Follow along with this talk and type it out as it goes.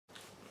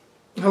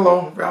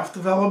Hello, Ralph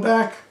Davella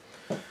back.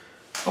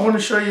 I want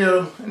to show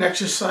you an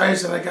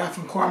exercise that I got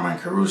from Carmine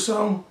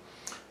Caruso.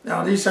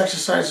 Now these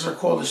exercises are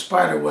called the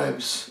spider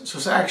webs. So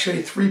it's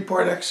actually a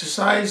three-part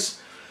exercise.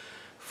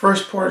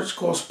 First part is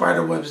called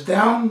spider webs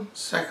down,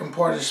 second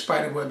part is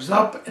spider webs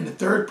up, and the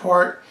third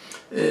part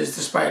is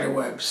the spider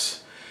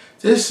webs.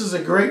 This is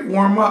a great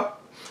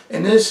warm-up,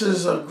 and this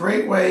is a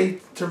great way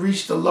to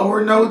reach the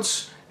lower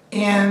notes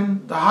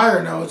and the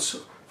higher notes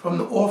from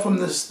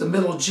the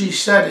middle G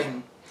setting.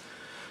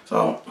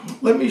 So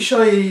let me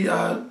show you,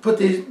 put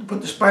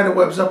the spider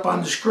webs up on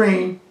the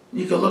screen.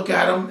 You can look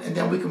at them and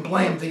then we can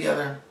play them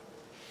together.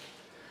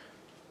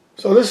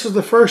 So this is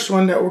the first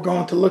one that we're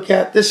going to look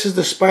at. This is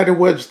the spider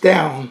webs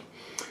down.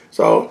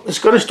 So it's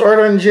going to start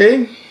on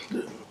G.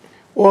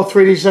 All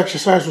three of these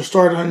exercises will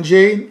start on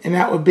G, and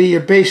that would be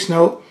your bass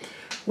note,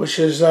 which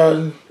is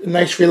a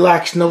nice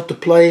relaxed note to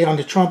play on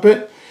the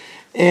trumpet.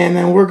 And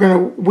then we're going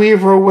to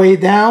weave our way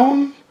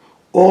down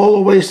all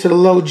the way to the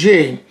low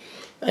G.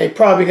 Now, you're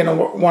probably going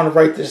to want to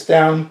write this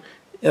down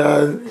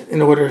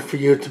in order for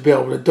you to be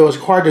able to do it. It's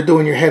hard to do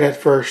in your head at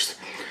first.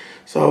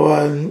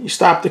 So you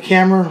stop the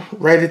camera,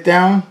 write it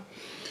down.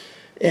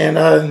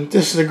 And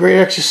this is a great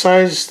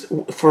exercise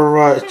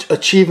for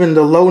achieving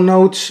the low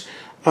notes,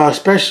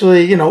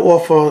 especially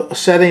off a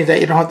setting that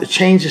you don't have to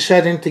change the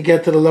setting to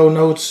get to the low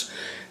notes.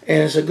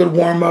 And it's a good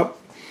warm-up.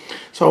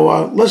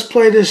 So let's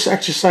play this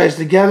exercise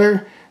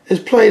together.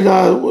 It's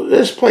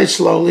played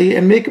slowly,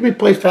 and it can be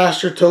played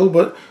faster too,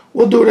 but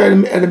we'll do it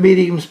at a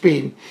medium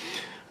speed.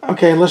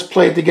 Okay, let's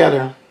play it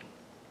together.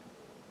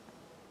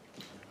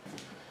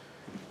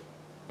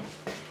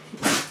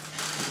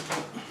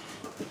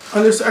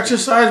 On this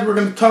exercise, we're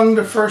going to tongue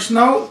the first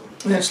note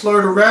and then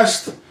slow the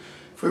rest.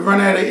 If we run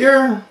out of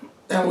air,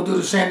 then we'll do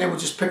the same thing. We'll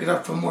just pick it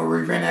up from where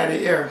we ran out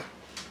of air.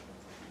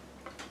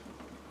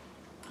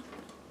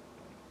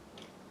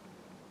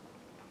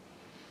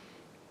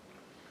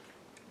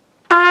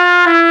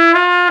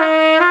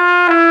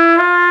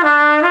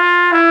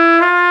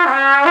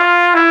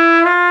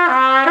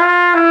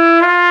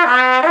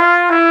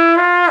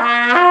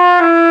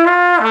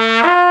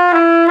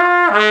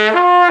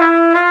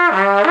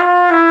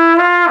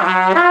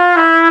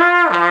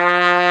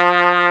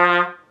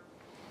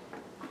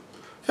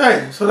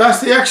 Okay, so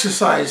that's the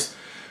exercise.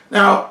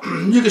 Now,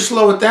 you can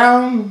slow it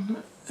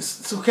down.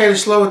 It's okay to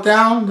slow it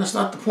down. That's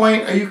not the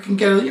point. Or you can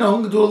get it, do a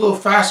little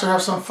faster,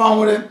 have some fun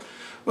with it.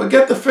 But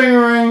get the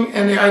fingering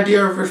and the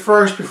idea of it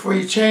first before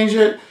you change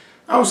it.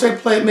 I would say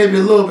play it maybe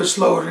a little bit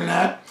slower than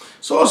that.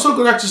 It's also a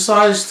good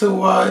exercise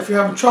to, if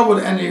you're having trouble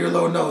with any of your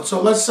low notes.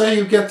 So let's say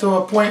you get to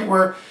a point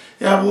where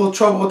you have a little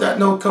trouble with that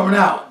note coming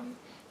out.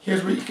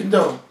 Here's what you can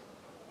do.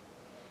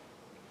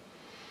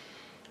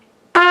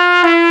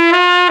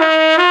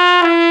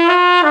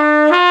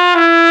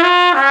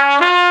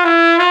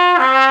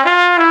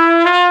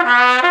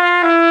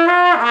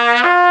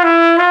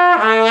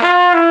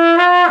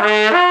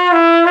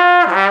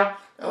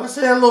 Let's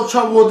say I had a little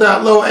trouble with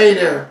that low A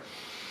there.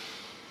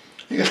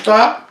 You can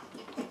stop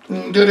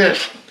and do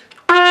this.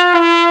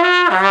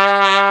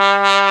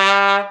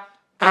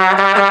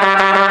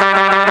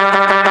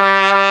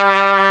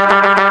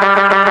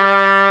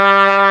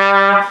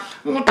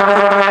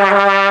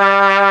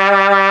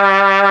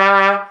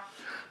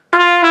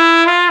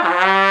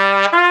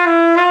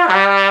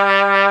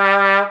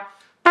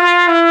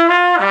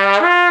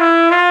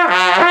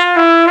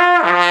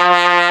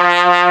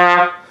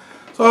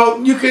 So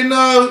you can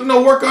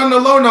work on the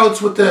low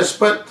notes with this,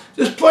 but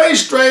just play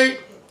straight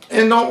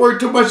and don't worry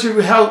too much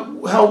about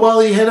how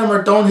well you hit them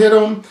or don't hit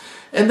them.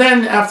 And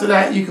then after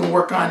that, you can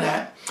work on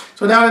that.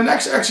 So now the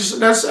next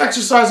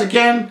exercise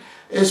again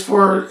is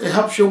it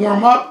helps you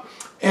warm up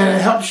and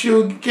it helps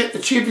you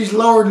achieve these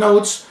lower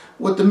notes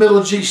with the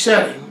middle G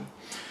setting.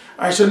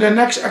 All right, so the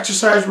next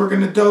exercise we're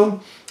going to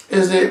do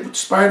is the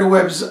spider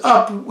webs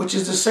up, which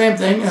is the same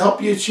thing, to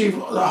help you achieve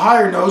the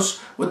higher notes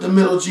with the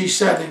middle G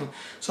setting.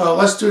 So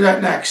let's do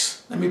that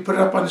next. Let me put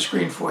it up on the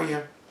screen for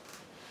you.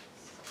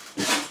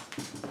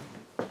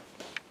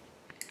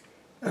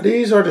 Now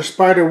these are the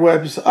spider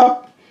webs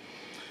up,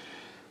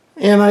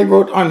 and I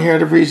wrote on here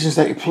the reasons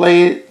that you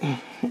play it.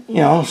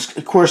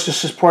 Of course,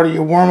 this is part of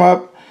your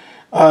warm-up.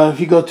 If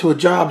you go to a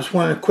job, it's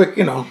one of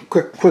the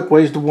quick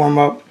ways to warm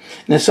up.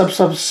 And it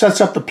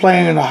sets up the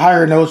playing in the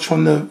higher notes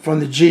from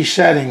the G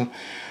setting.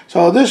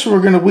 So this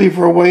we're going to weave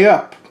our way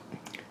up,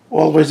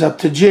 all the way up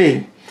to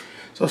G.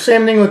 So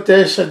same thing with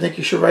this. I think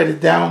you should write it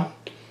down.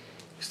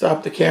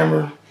 Stop the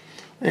camera,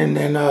 and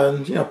then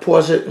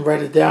pause it and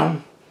write it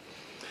down.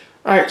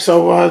 All right,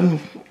 so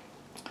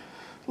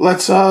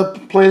let's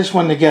play this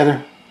one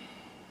together.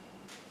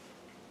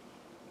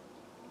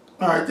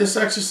 All right, this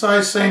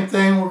exercise, same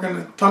thing. We're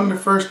going to tongue the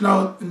first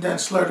note and then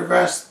slow the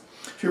rest.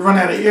 If you run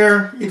out of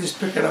air, you just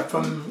pick it up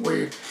from where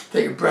you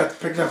take a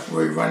breath, pick it up from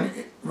where you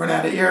run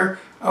out of air.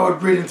 I would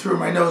breathe in through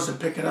my nose and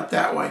pick it up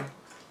that way.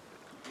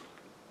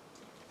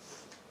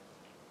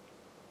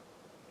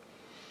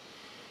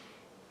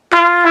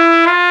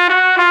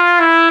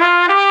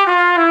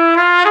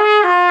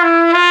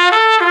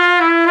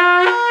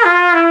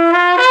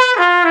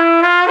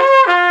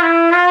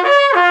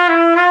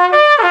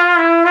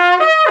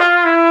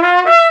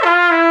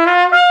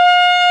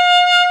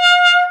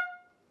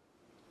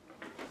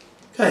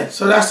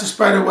 So that's the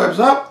spider webs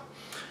up.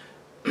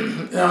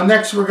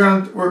 Next we're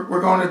going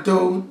to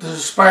do the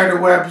spider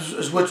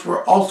webs, which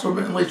we're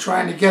ultimately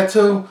trying to get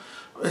to.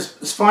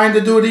 It's fine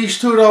to do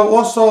these two though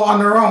also on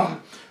their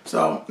own.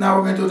 So now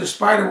we're going to do the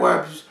spider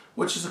webs,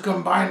 which is a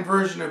combined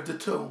version of the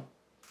two.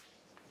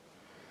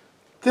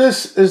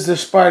 This is the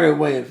spider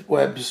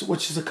webs,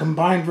 which is a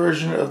combined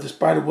version of the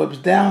spider webs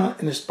down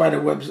and the spider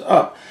webs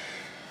up.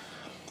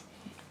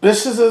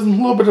 This is a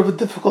little bit of a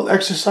difficult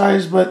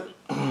exercise, but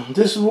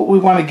this is what we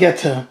want to get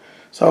to.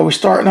 So we're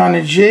starting on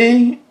the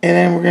G, and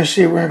then we're going to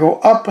see we're going to go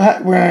up,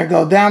 we're going to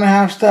go down a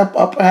half step,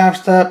 up a half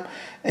step,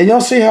 and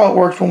you'll see how it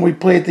works when we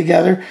play it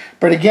together.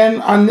 But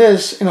again, on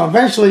this,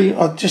 eventually,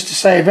 or just to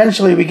say,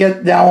 eventually we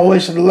get down all the way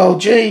to the low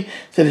G,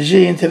 to the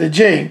G, and to the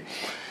G.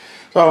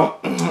 So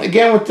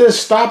again, with this,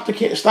 stop the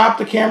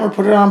camera,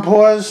 put it on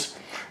pause,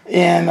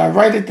 and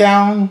write it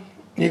down.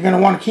 You're going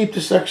to want to keep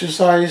this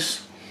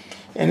exercise,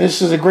 and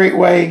this is a great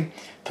way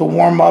to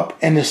warm up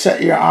and to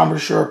set your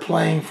embouchure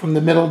playing from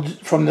the middle,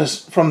 from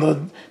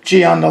the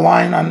G on the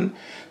line, on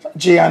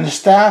G on the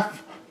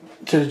staff,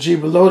 to the G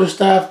below the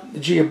staff, the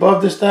G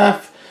above the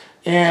staff,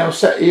 and it'll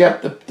set you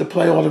up to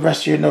play all the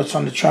rest of your notes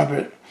on the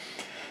trumpet.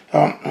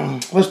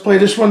 Let's play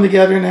this one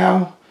together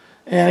now.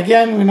 And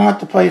again, we don't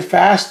have to play it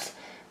fast.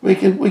 We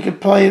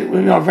could play it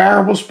with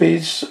variable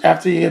speeds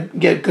after you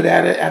get good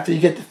at it, after you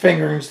get the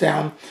fingerings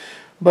down.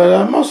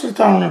 But most of the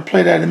time, I'm going to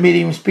play that at a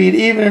medium speed,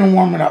 even in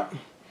warming up.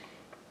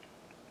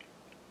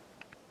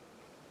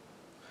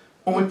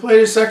 When we play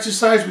this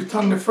exercise, we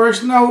tongue the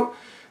first note,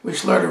 we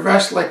slur the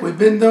rest like we've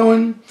been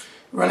doing.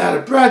 Run out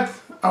of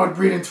breath, I would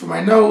breathe in through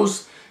my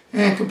nose,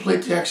 and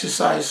complete the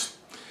exercise.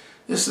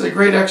 This is a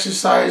great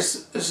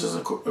exercise. This is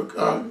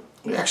the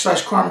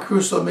exercise Carmen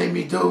Caruso made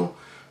me do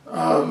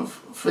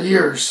for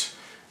years.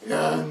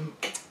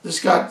 This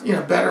got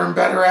better and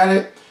better at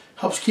it.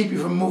 Helps keep you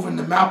from moving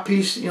the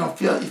mouthpiece.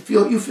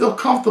 You feel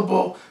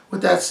comfortable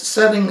with that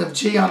setting of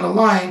G on the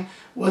line,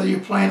 whether you're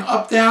playing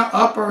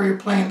up or you're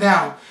playing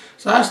down.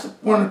 So that's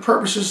one of the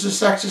purposes of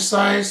this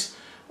exercise.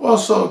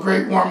 Also a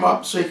great warm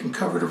up so you can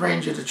cover the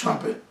range of the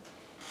trumpet.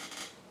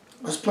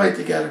 Let's play it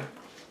together.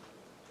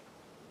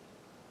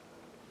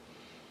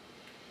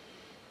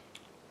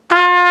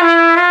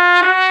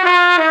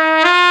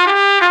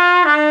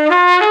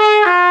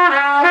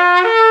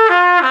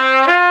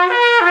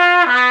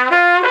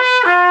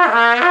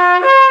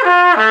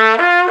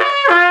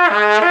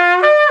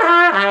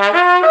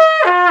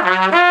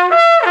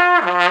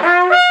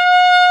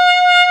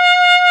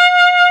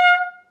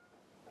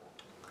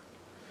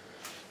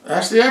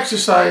 That's the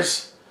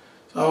exercise.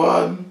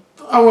 So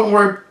I wouldn't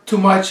worry too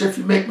much if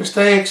you make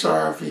mistakes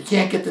or if you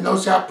can't get the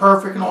notes out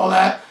perfect and all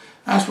that.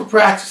 That's what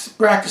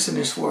practicing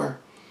is for.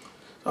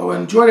 So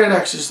enjoy that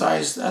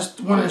exercise. That's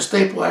one of the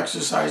staple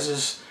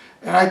exercises,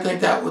 and I think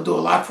that will do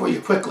a lot for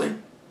you quickly.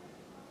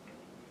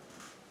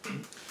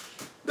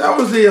 That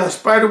was the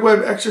spider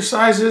web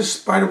exercises,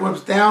 spider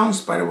webs down,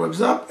 spider webs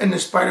up, and the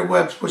spider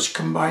webs which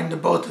combine the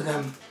both of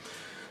them.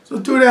 So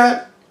do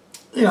that.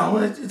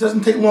 It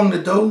doesn't take long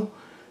to do.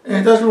 And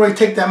it doesn't really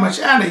take that much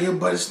out of you,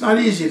 but it's not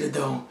easy to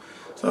do.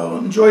 So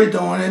enjoy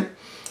doing it.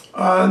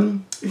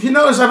 If you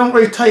notice, I don't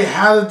really tell you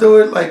how to do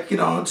it, like,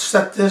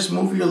 set this,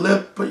 move your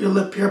lip, put your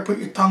lip here, put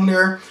your tongue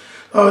there.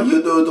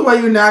 You do it the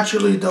way you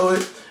naturally do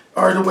it,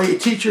 or the way your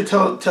teacher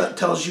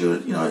tells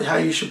you, how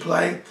you should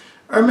play.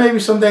 Or maybe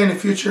someday in the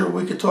future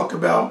we could talk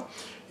about,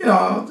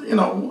 how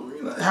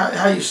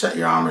you set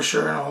your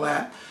embouchure and all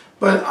that.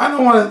 But I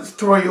don't want to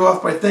throw you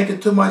off by thinking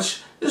too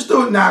much. Just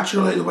do it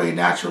naturally, the way you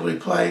naturally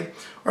play,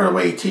 or the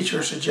way your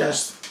teacher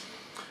suggests.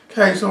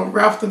 Okay, so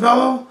Ralph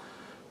Davella,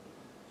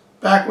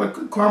 back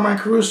with Carmen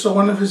Caruso,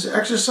 one of his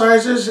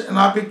exercises, and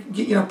I'll be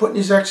putting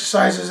these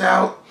exercises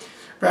out,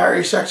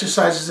 various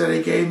exercises that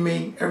he gave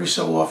me every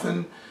so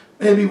often,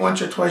 maybe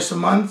once or twice a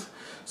month.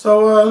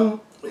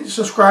 So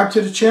subscribe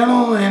to the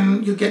channel,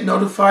 and you'll get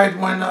notified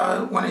when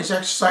these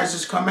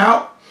exercises come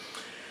out.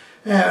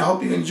 And I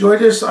hope you enjoyed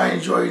this. I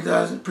enjoyed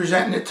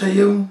presenting it to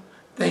you.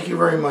 Thank you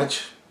very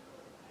much.